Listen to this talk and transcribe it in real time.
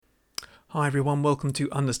Hi everyone, welcome to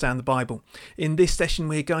Understand the Bible. In this session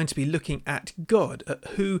we're going to be looking at God, at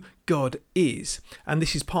who God is. And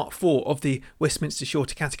this is part 4 of the Westminster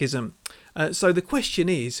Shorter Catechism. So the question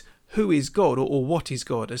is, who is God, or what is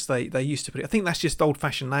God, as they used to put it. I think that's just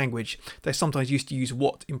old-fashioned language. They sometimes used to use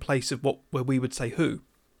what in place of what, where we would say who.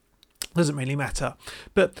 Doesn't really matter.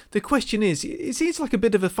 But the question is, it seems like a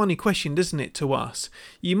bit of a funny question, doesn't it, to us?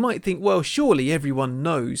 You might think, well, surely everyone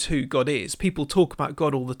knows who God is. People talk about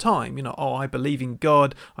God all the time. I believe in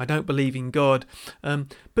God, I don't believe in God.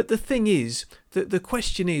 But the thing is, that the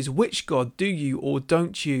question is, which God do you or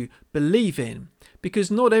don't you believe in?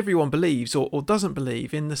 Because not everyone believes or doesn't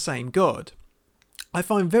believe in the same God. I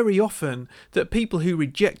find very often that people who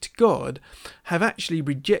reject God have actually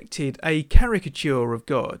rejected a caricature of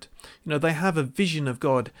God. They have a vision of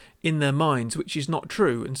God in their minds which is not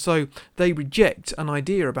true, and so they reject an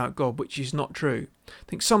idea about God which is not true. I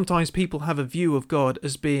think sometimes people have a view of God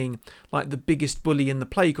as being like the biggest bully in the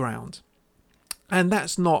playground. And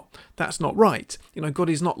that's not right. God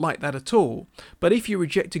is not like that at all. But if you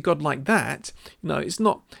reject a God like that, it's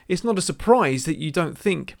not a surprise that you don't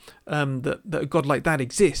think that a God like that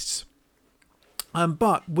exists.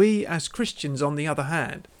 But we as Christians, on the other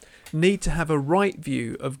hand, need to have a right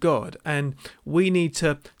view of God, and we need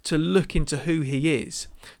to look into who he is.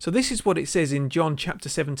 So this is what it says in John chapter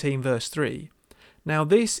 17 verse 3. Now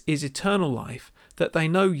this is eternal life, that they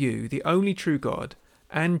know you, the only true God,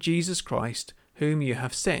 and Jesus Christ, whom you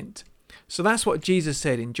have sent. So that's what Jesus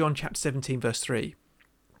said in John chapter 17 verse 3.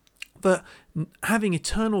 That having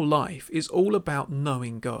eternal life is all about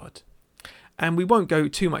knowing God. And we won't go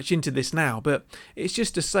too much into this now, but it's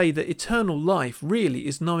just to say that eternal life really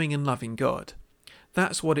is knowing and loving God.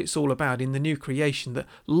 That's what it's all about in the new creation, that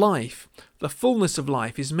life, the fullness of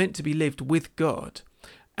life, is meant to be lived with God,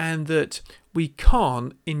 and that we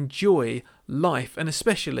can't enjoy life, and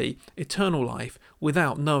especially eternal life,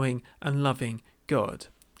 without knowing and loving God.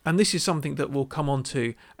 And this is something that we'll come on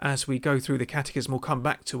to as we go through the catechism. We'll come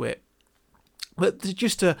back to it. But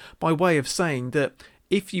just by way of saying that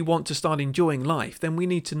if you want to start enjoying life, then we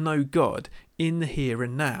need to know God in the here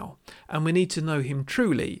and now. And we need to know him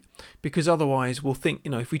truly, because otherwise we'll think,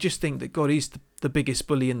 if we just think that God is the biggest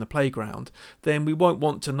bully in the playground, then we won't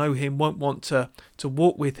want to know him, won't want to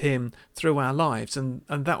walk with him through our lives, and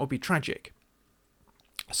that would be tragic.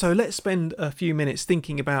 So let's spend a few minutes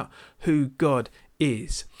thinking about who God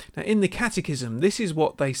is. Now, in the Catechism, this is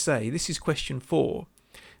what they say. This is question 4.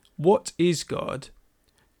 What is God?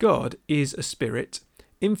 God is a spirit,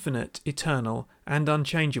 infinite, eternal, and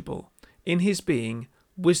unchangeable, in his being,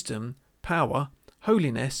 wisdom, power,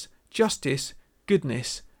 holiness, justice,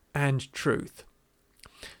 goodness, and truth.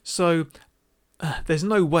 So, there's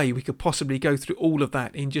no way we could possibly go through all of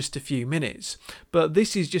that in just a few minutes, but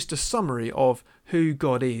this is just a summary of who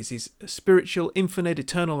God is. He's spiritual, infinite,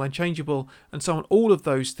 eternal, unchangeable, and so on, all of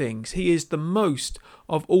those things. He is the most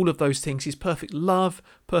of all of those things. He's perfect love,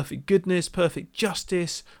 perfect goodness, perfect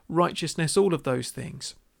justice, righteousness, all of those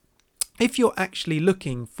things. If you're actually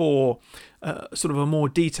looking for sort of a more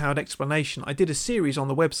detailed explanation, I did a series on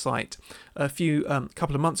the website a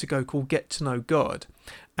couple of months ago called Get to Know God,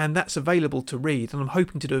 and that's available to read, and I'm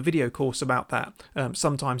hoping to do a video course about that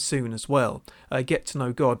sometime soon as well, Get to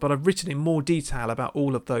Know God, but I've written in more detail about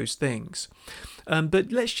all of those things.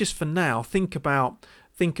 But let's just for now think about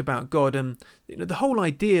God, and the whole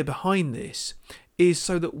idea behind this is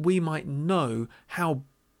so that we might know how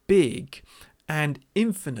big and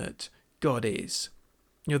infinite God is.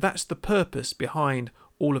 That's the purpose behind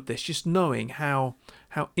all of this, just knowing how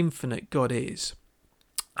infinite God is.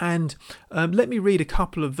 And let me read a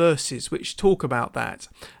couple of verses which talk about that,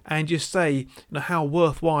 and just say how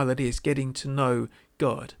worthwhile it is getting to know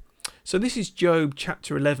God. So this is Job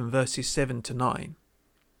chapter 11 verses 7 to 9.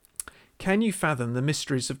 Can you fathom the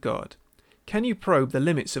mysteries of God? Can you probe the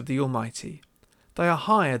limits of the Almighty? They are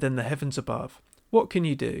higher than the heavens above. What can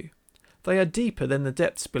you do? They are deeper than the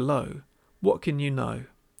depths below. What can you know?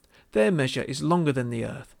 Their measure is longer than the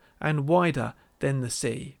earth, and wider than the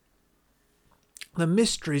sea. The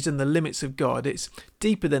mysteries and the limits of God, it's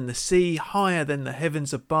deeper than the sea, higher than the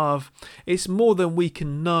heavens above. It's more than we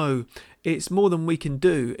can know. It's more than we can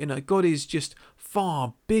do. God is just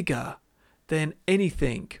far bigger than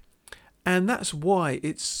anything. And that's why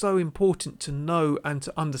it's so important to know and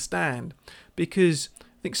to understand, because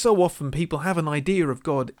I think so often people have an idea of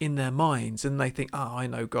God in their minds and they think, I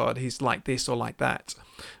know God, he's like this or like that.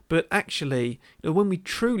 But actually, when we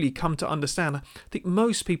truly come to understand, I think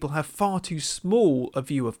most people have far too small a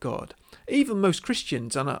view of God. Even most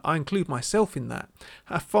Christians, and I include myself in that,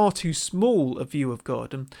 have far too small a view of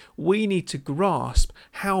God. And we need to grasp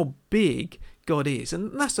how big God is.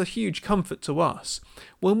 And that's a huge comfort to us.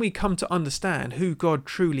 When we come to understand who God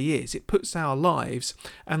truly is, it puts our lives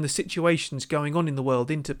and the situations going on in the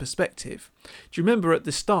world into perspective. Do you remember at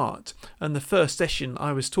the start and the first session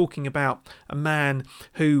I was talking about a man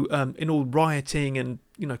who, in all rioting and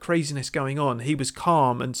craziness going on, he was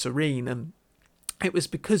calm and serene, and it was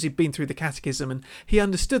because he'd been through the catechism and he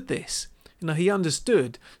understood this. He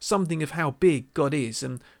understood something of how big God is,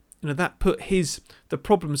 and that put the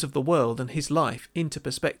problems of the world and his life into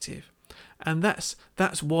perspective. And that's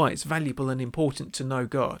why it's valuable and important to know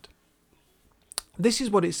God. This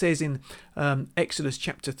is what it says in Exodus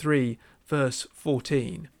chapter 3, verse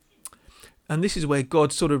 14. And this is where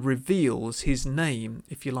God sort of reveals his name,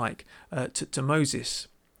 if you like, to Moses.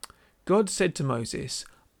 God said to Moses,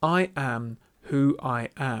 "I am who I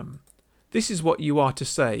am. This is what you are to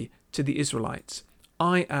say to the Israelites.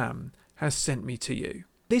 I am has sent me to you."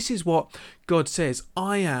 This is what God says.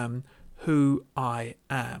 I am who I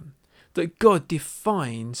am. That God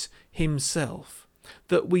defines himself.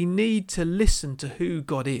 That we need to listen to who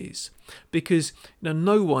God is, because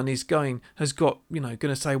no one is going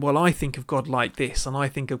to say, well, I think of God like this and I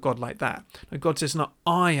think of God like that. And God says, no,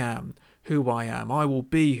 I am who I am. I will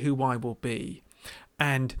be who I will be.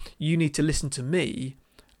 And you need to listen to me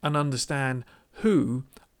and understand who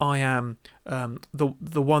I am,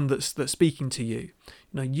 the one that's speaking to you.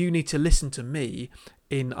 You need to listen to me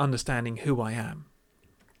in understanding who I am.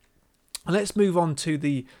 And let's move on to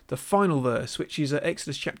the final verse, which is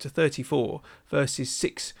Exodus chapter 34, verses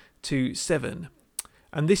 6 to 7.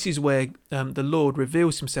 And this is where the Lord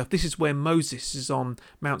reveals himself. This is where Moses is on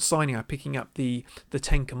Mount Sinai picking up the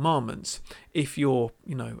Ten Commandments. If you're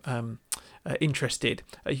interested,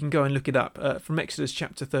 you can go and look it up from Exodus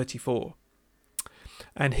chapter 34.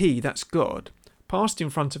 And he, that's God, passed in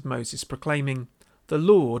front of Moses, proclaiming, the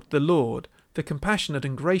Lord, the compassionate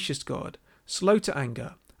and gracious God, slow to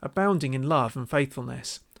anger, abounding in love and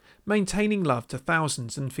faithfulness, maintaining love to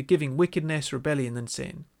thousands and forgiving wickedness, rebellion and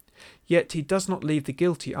sin. Yet he does not leave the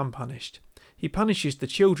guilty unpunished. He punishes the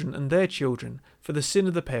children and their children for the sin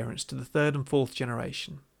of the parents to the third and fourth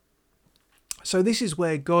generation. So this is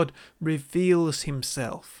where God reveals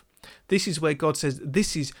himself. This is where God says,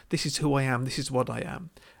 this is who I am, this is what I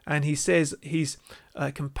am. And he says he's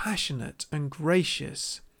compassionate and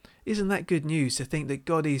gracious. Isn't that good news to think that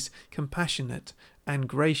God is compassionate and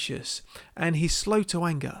gracious, and he's slow to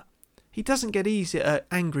anger? He doesn't get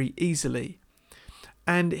angry easily.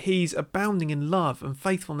 And he's abounding in love and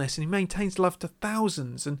faithfulness, and he maintains love to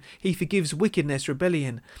thousands, and he forgives wickedness,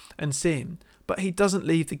 rebellion and sin, but he doesn't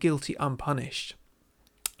leave the guilty unpunished.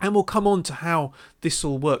 And we'll come on to how this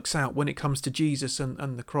all works out when it comes to Jesus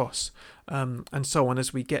and the cross, and so on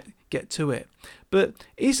as we get to it. But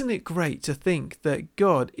isn't it great to think that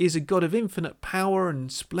God is a God of infinite power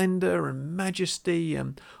and splendour and majesty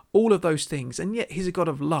and all of those things, and yet he's a God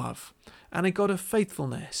of love and a God of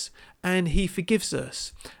faithfulness, and he forgives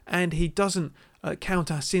us, and he doesn't count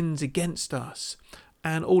our sins against us,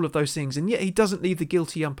 and all of those things, and yet he doesn't leave the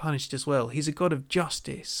guilty unpunished as well. He's a God of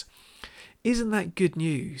justice. Isn't that good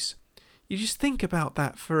news? You just think about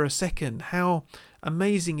that for a second, how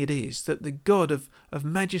amazing it is that the God of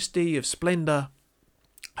majesty, of splendour,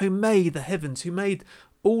 who made the heavens, who made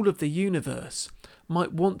all of the universe,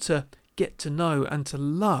 might want to get to know and to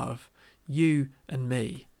love you and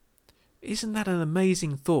me. Isn't that an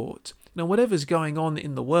amazing thought? Now, whatever's going on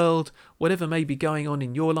in the world, whatever may be going on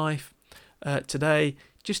in your life today,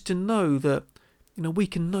 just to know that we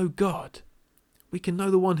can know God. We can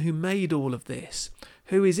know the one who made all of this,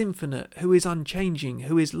 who is infinite, who is unchanging,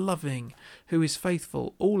 who is loving, who is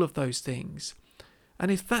faithful, all of those things.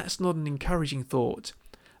 And if that's not an encouraging thought,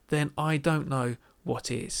 then I don't know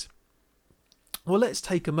what is. Well, let's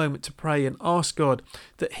take a moment to pray and ask God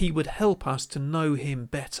that he would help us to know him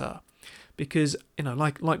better. Because,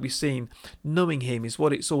 like we've seen, knowing him is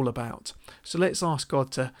what it's all about. So let's ask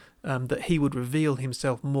God to that he would reveal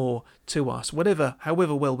himself more to us.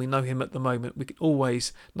 However well we know him at the moment, we can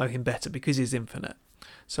always know him better because he's infinite.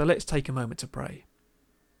 So let's take a moment to pray.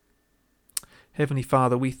 Heavenly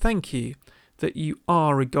Father, we thank you that you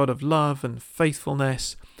are a God of love and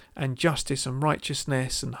faithfulness and justice and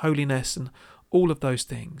righteousness and holiness and all of those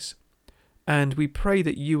things. And we pray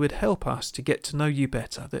that you would help us to get to know you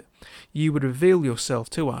better, that you would reveal yourself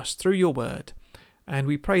to us through your word. And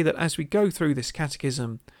we pray that as we go through this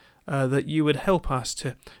catechism, that you would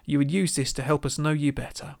you would use this to help us know you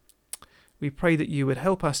better. We pray that you would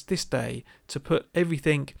help us this day to put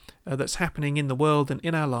everything that's happening in the world and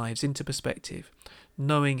in our lives into perspective,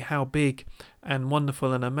 knowing how big and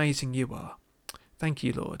wonderful and amazing you are. Thank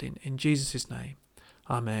you, Lord, in Jesus' name.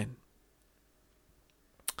 Amen.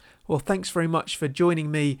 Well, thanks very much for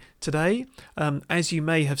joining me today. As you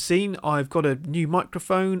may have seen, I've got a new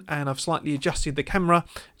microphone and I've slightly adjusted the camera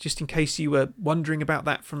just in case you were wondering about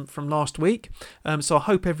that from last week. So I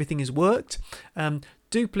hope everything has worked.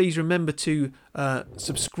 Do please remember to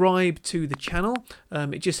subscribe to the channel.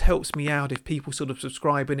 It just helps me out if people sort of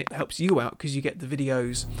subscribe, and it helps you out because you get the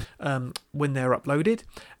videos when they're uploaded.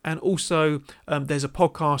 And also there's a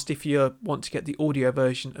podcast if you want to get the audio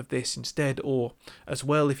version of this instead, or as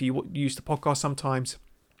well if you use the podcast sometimes.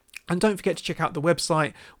 And don't forget to check out the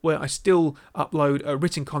website where I still upload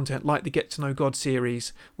written content like the Get to Know God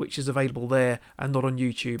series, which is available there and not on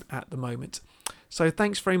YouTube at the moment. So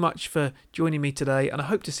thanks very much for joining me today, and I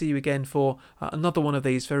hope to see you again for another one of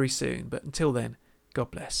these very soon. But until then,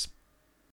 God bless.